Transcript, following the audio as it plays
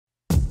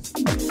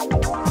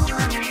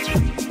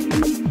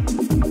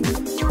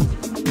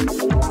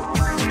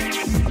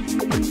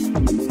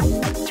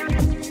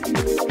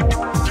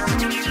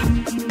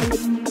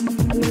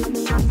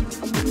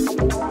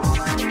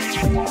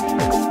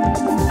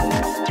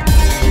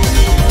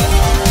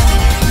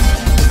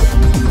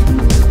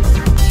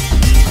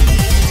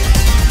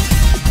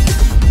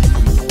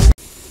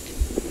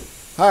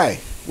Hi,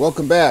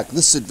 welcome back.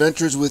 This is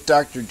Adventures with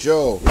Dr.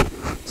 Joe.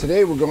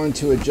 Today we're going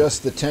to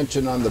adjust the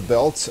tension on the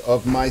belts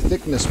of my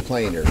thickness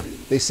planer.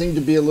 They seem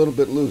to be a little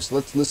bit loose.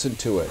 Let's listen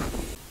to it.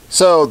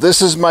 So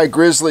this is my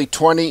Grizzly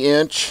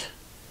 20-inch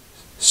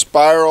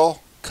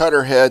spiral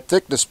cutter head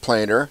thickness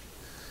planer.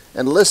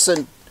 And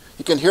listen,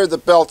 you can hear the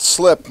belt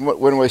slip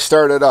when we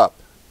start it up.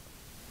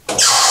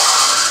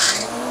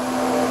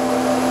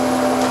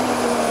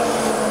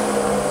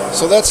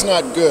 So that's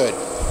not good.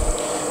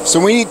 So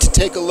we need to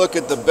take a look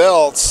at the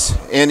belts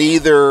and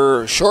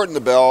either shorten the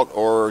belt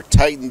or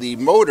tighten the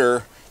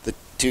motor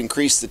to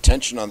increase the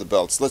tension on the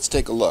belts. Let's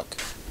take a look.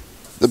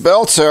 The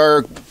belts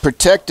are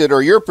protected,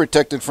 or you're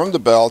protected from the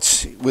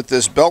belts with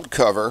this belt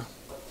cover.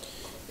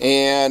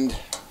 And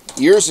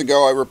years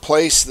ago I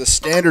replaced the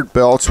standard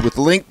belts with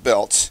link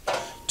belts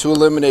to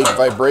eliminate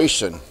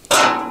vibration.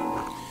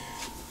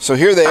 So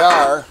here they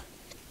are.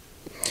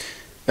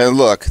 And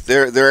look,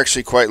 they're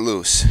actually quite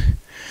loose.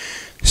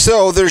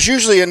 So there's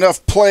usually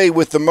enough play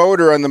with the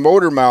motor on the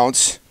motor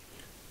mounts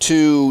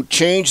to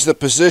change the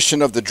position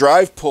of the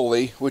drive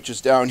pulley, which is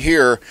down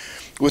here,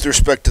 with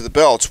respect to the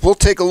belts. We'll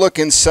take a look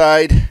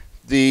inside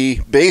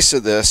the base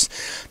of this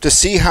to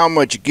see how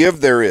much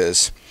give there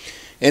is.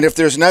 And if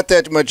there's not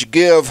that much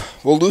give,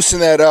 we'll loosen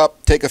that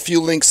up, take a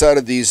few links out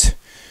of these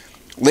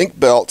link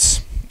belts,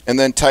 and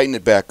then tighten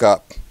it back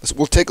up.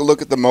 We'll take a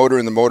look at the motor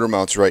and the motor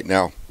mounts right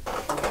now.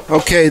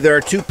 Okay, there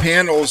are two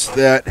panels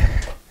that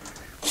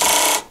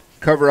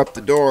cover up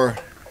the door.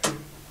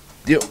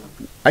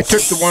 I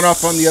took the one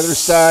off on the other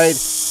side,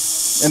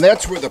 and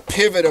that's where the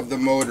pivot of the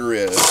motor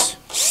is.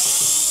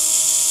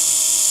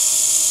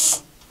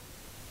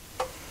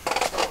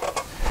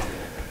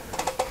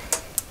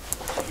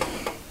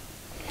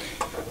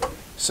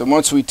 So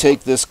once we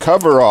take this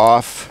cover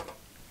off,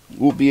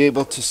 we'll be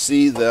able to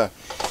see the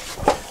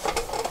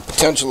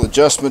potential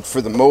adjustment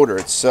for the motor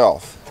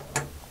itself.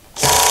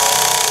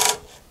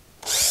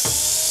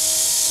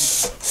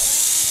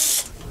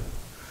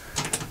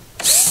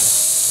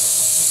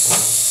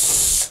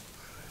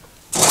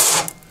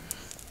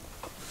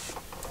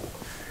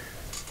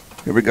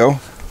 Here we go.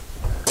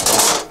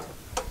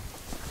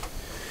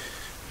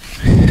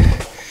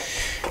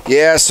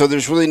 Yeah, so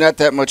there's really not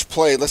that much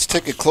play. Let's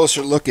take a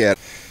closer look at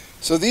it.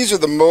 So these are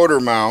the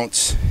motor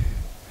mounts.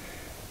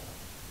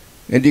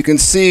 And you can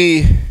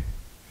see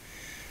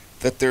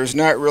that there's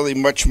not really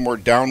much more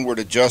downward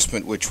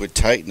adjustment which would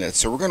tighten it.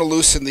 So we're going to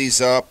loosen these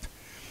up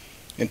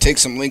and take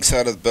some links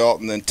out of the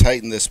belt and then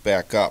tighten this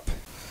back up.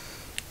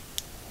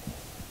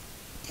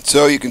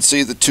 So you can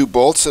see the two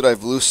bolts that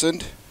I've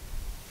loosened.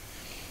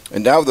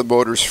 And now the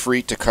motor's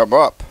free to come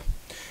up,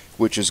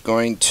 which is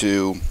going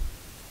to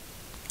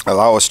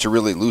allow us to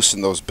really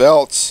loosen those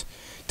belts,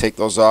 take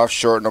those off,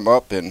 shorten them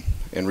up, and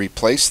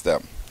replace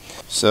them.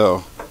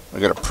 So I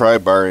got a pry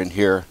bar in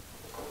here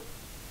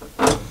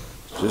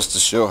just to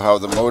show how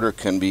the motor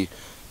can be.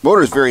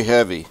 Motor is very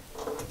heavy,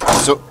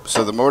 so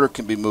the motor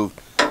can be moved.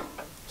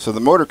 So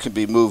the motor can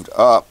be moved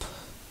up,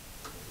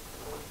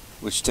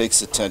 which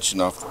takes the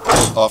tension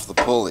off the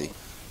pulley.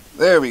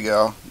 There we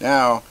go.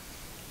 Now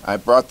I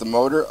brought the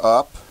motor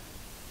up,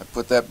 I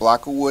put that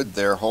block of wood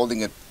there holding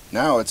it.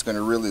 Now it's going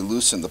to really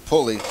loosen the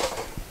pulley.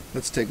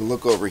 Let's take a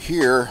look over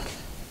here.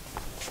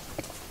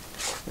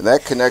 And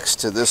that connects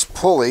to this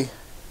pulley.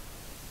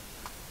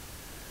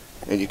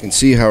 And you can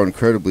see how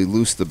incredibly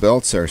loose the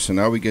belts are. So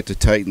now we get to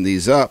tighten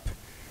these up,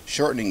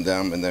 shortening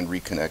them, and then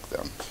reconnect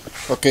them.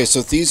 Okay,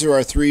 so these are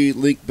our three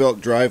link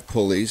belt drive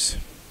pulleys.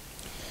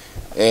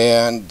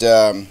 And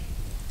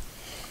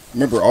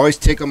remember, always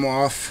take them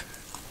off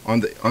on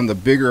the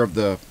bigger of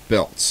the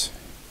belts,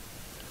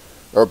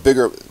 or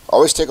bigger.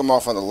 Always take them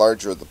off on the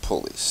larger of the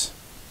pulleys.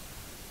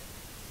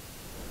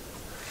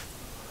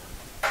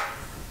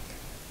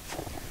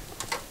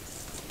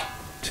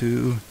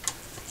 Two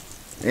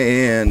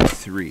and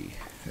three.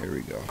 There we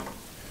go.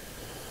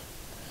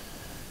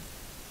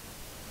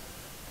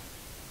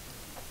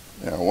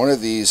 Now one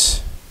of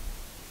these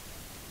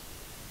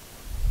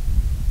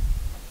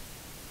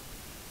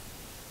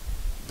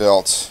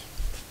belts,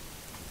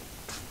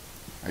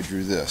 I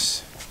drew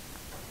this.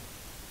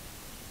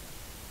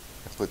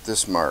 I put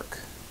this mark.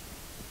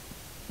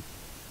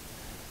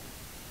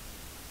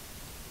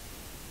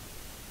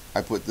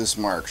 I put this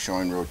mark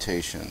showing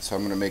rotation. So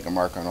I'm going to make a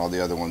mark on all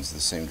the other ones in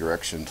the same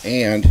direction.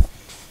 And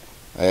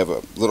I have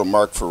a little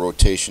mark for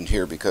rotation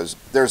here because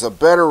there's a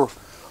better...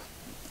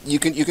 You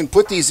can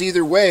put these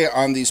either way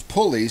on these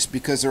pulleys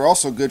because they're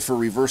also good for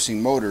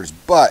reversing motors.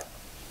 But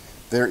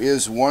there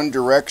is one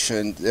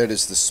direction that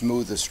is the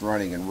smoothest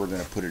running, and we're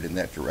going to put it in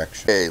that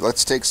direction. Okay,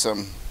 let's take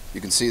some...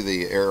 You can see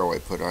the arrow I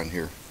put on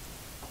here.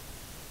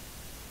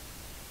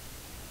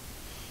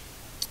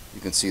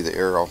 You can see the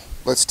arrow.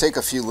 Let's take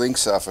a few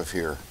links off of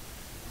here.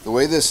 The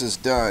way this is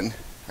done,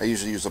 I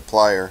usually use a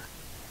plier.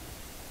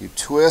 You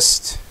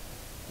twist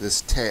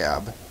this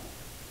tab,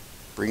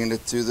 bringing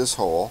it through this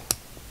hole,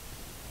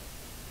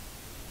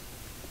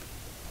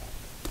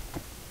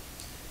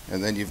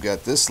 and then you've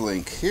got this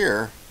link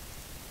here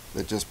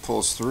that just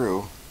pulls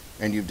through,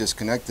 and you've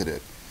disconnected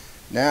it.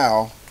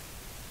 Now,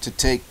 to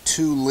take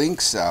two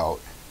links out,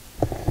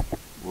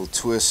 we'll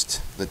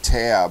twist the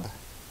tab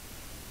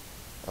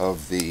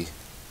of the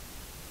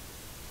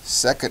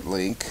second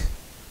link.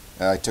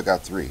 I took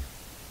out three.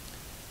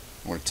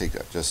 I want to take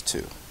out just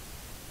two.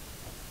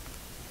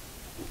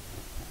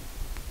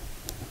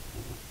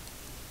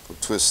 We'll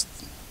twist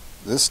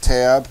this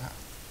tab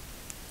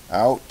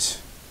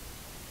out,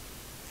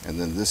 and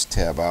then this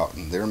tab out,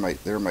 and there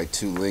are my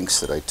two links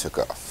that I took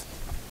off.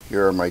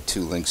 Here are my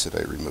two links that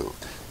I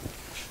removed.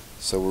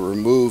 So we'll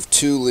remove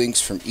two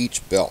links from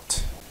each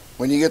belt.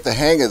 When you get the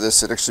hang of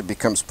this, it actually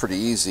becomes pretty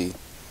easy.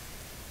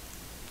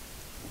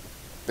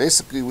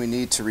 Basically, we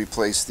need to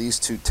replace these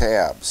two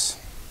tabs.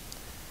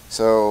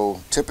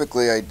 So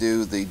typically I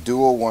do the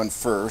dual one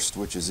first,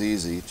 which is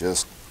easy.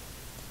 Just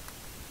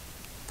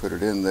put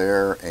it in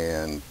there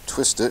and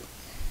twist it.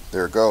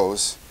 There it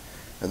goes.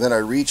 And then I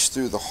reach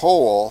through the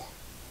hole,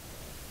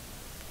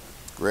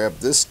 grab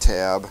this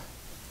tab,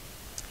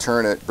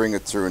 turn it, bring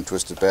it through, and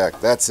twist it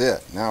back. That's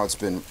it. Now it's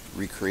been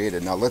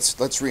recreated. Now let's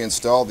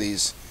reinstall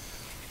these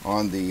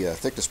on the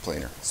thickness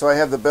planer. So I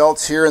have the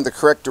belts here in the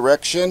correct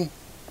direction.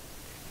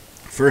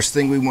 First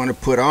thing we want to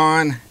put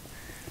on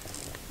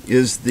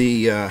is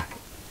the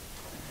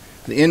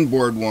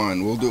inboard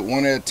one. We'll do it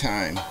one at a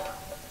time.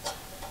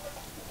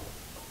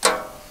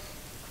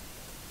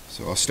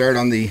 So I'll start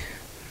on the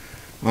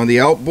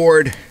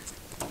outboard.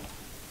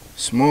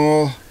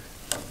 Small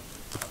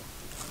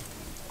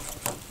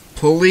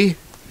pulley,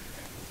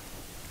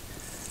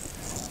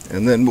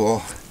 and then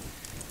we'll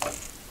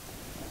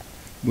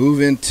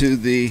move into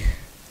the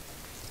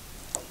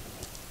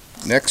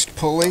next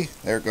pulley.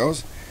 There it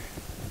goes.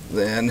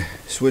 Then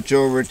switch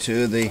over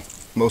to the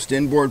most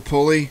inboard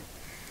pulley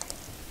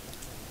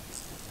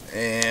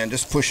and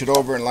just push it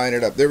over and line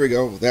it up. There we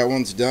go. That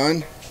one's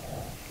done.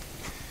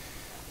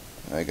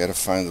 I gotta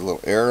find the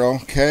little arrow.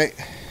 Okay.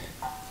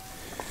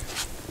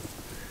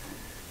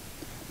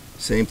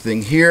 Same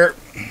thing here.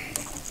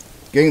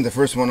 Getting the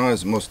first one on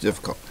is the most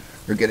difficult.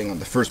 Or getting on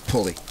the first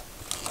pulley.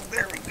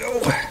 There we go.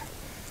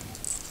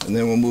 And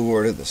then we'll move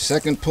over to the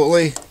second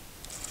pulley.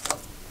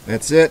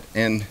 That's it.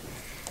 And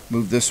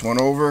move this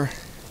one over.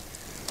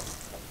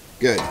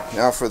 Good.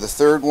 Now for the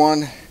third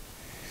one.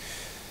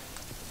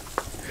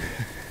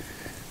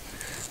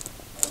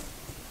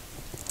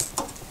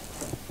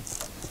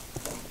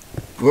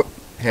 Whoop,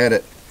 had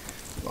it.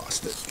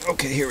 Lost it.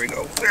 Okay, here we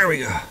go. There we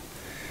go.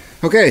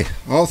 Okay,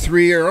 all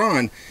three are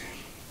on.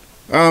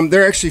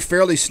 They're actually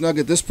fairly snug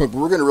at this point, but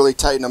we're going to really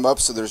tighten them up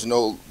so there's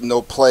no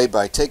play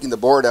by taking the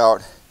board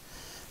out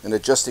and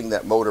adjusting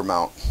that motor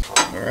mount.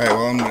 All right,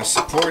 well, I'm going to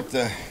support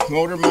the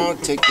motor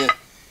mount, take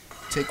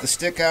the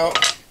stick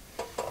out.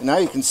 And now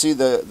you can see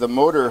the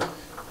motor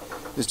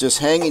is just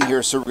hanging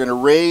here, so we're going to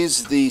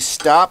raise the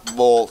stop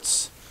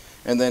bolts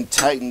and then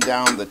tighten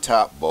down the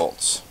top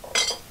bolts.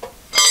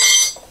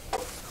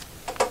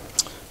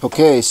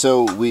 Okay,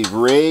 so we've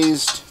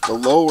raised the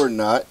lower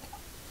nut,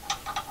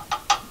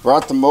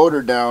 brought the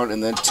motor down,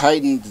 and then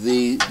tightened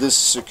this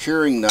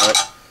securing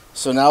nut.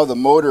 So now the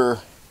motor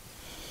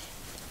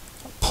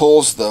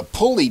pulls the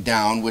pulley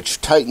down,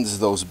 which tightens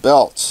those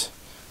belts.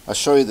 I'll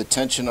show you the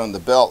tension on the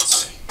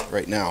belts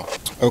right now.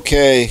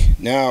 Okay,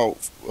 now,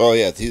 oh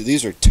yeah,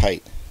 these are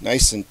tight,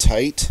 nice and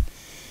tight.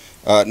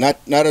 Not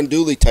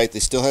unduly tight. They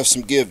still have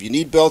some give. You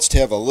need belts to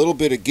have a little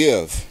bit of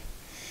give.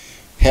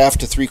 1/2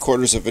 to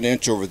 3/4 of an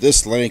inch over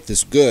this length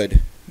is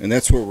good, and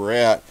that's where we're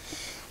at.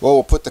 Well,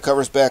 we'll put the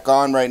covers back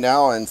on right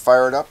now and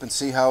fire it up and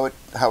see how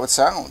it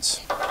sounds.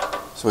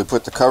 So we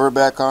put the cover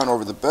back on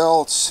over the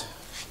belts,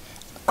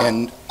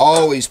 and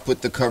always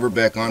put the cover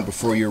back on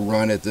before you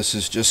run it. This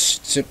is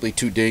just simply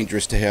too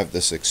dangerous to have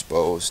this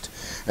exposed.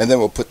 And then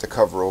we'll put the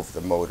cover over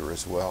the motor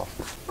as well.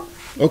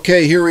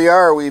 Okay, here we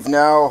are. We've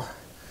now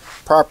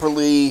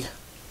properly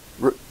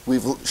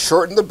we've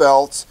shortened the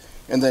belts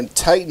and then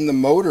tightened the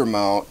motor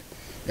mount.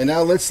 And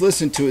now let's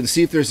listen to it and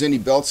see if there's any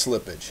belt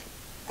slippage.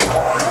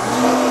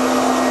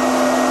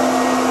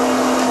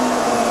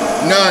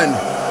 None.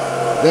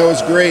 That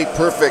was great.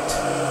 Perfect.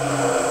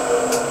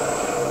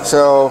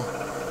 So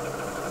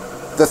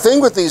the thing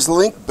with these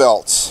link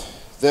belts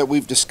that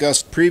we've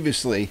discussed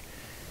previously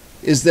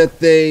is that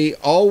they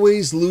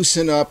always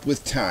loosen up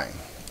with time.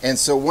 And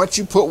so once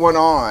you put one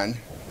on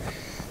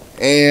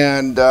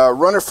and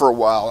run it for a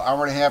while,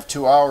 1.5 to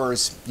 2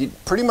 hours, you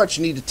pretty much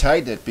need to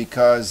tighten it,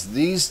 because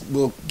these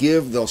will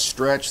give, they'll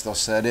stretch, they'll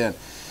set in.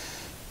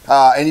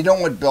 And you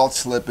don't want belt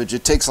slippage.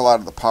 It takes a lot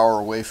of the power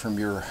away from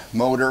your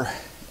motor,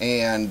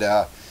 and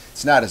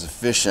it's not as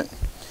efficient.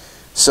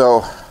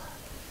 So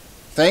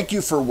thank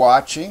you for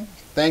watching.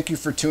 Thank you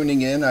for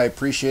tuning in. I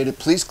appreciate it.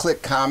 Please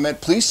click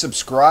comment. Please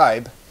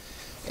subscribe.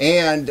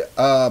 And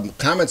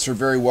comments are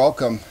very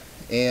welcome.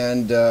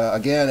 And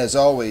again, as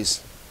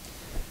always,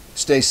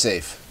 stay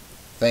safe.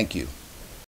 Thank you.